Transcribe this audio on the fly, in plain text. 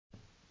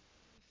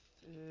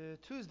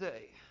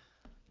Tuesday,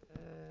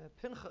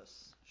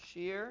 Pinchas,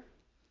 Shir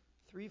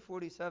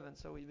 347.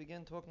 So we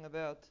begin talking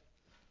about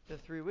the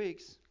 3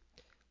 weeks,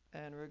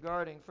 and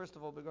first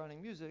of all,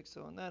 regarding music.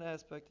 So in that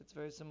aspect, it's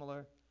very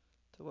similar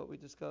to what we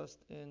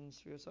discussed in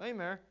Sfiras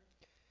Omer,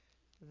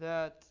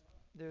 that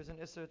there's an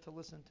isser to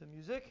listen to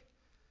music.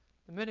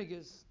 The minig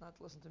is not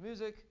to listen to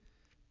music.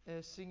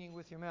 Singing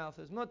with your mouth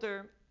is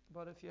mutter,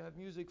 but if you have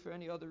music for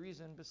any other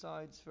reason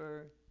besides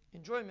for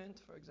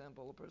enjoyment, for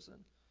example, a person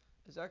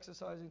is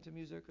exercising to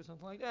music or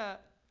something like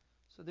that,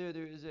 so there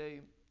is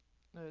there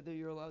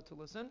you're allowed to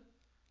listen.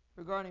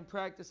 Regarding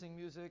practicing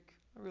music,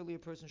 really a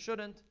person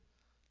shouldn't.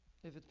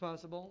 If it's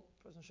possible,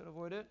 a person should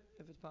avoid it.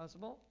 If it's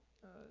possible,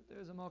 there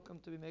is a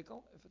malkam to be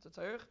makel if it's a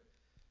tzarech,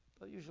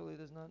 but usually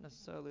there's not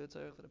necessarily a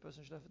tzarech that a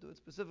person should have to do it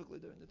specifically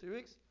during the 3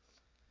 weeks.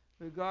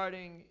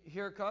 Regarding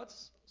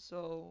haircuts,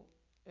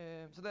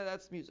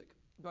 that's music.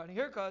 Regarding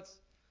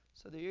haircuts,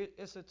 so the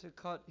issa to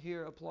cut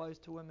hair applies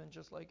to women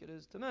just like it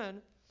is to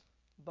men,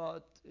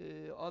 but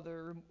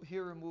other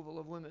hair removal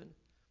of women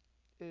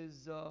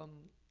is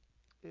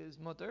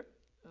mutter.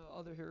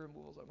 Other hair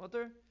removals are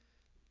mutter,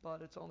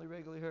 but it's only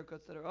regular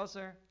haircuts that are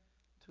aser.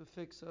 To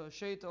fix a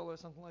sheitel or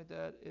something like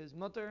that is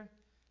mutter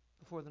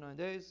before the 9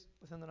 days.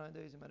 Within the 9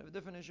 days, you might have a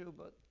different issue,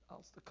 but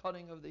else the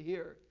cutting of the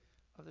hair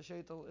of the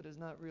sheitel, it is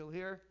not real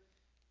hair,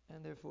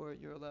 and therefore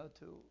you're allowed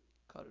to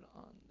cut it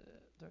on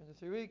during the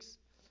 3 weeks.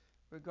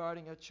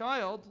 Regarding a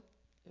child,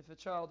 if a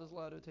child is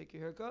allowed to take a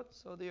haircut,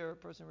 so there a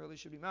person really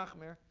should be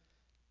machmer,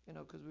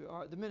 because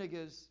the minig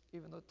is,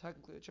 even though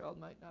technically a child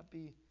might not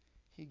be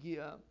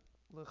higia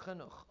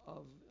lechinuch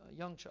of a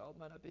young child,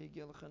 might not be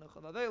higia lechinuch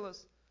of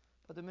avelis,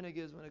 but the minig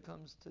is when it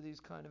comes to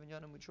these kind of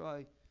inyanim, we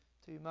try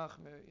to be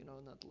machmer,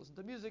 not to listen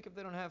to music if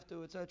they don't have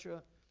to,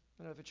 etc.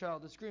 If a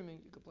child is screaming,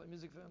 you could play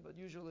music for him, but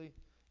usually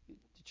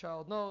the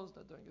child knows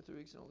that during the 3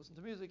 weeks you don't listen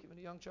to music, even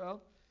a young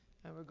child.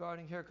 And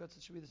regarding haircuts,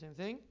 it should be the same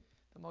thing.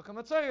 The malkam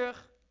atzayich,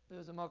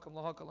 there's a malkam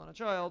lahakal on a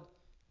child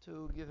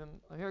to give him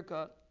a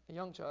haircut, a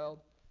young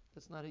child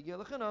that's not higia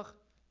lechinuch,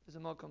 there's a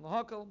malkam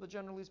lahakal, but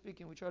generally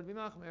speaking, we try to be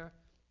machmer,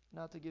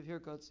 not to give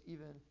haircuts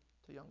even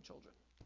to young children.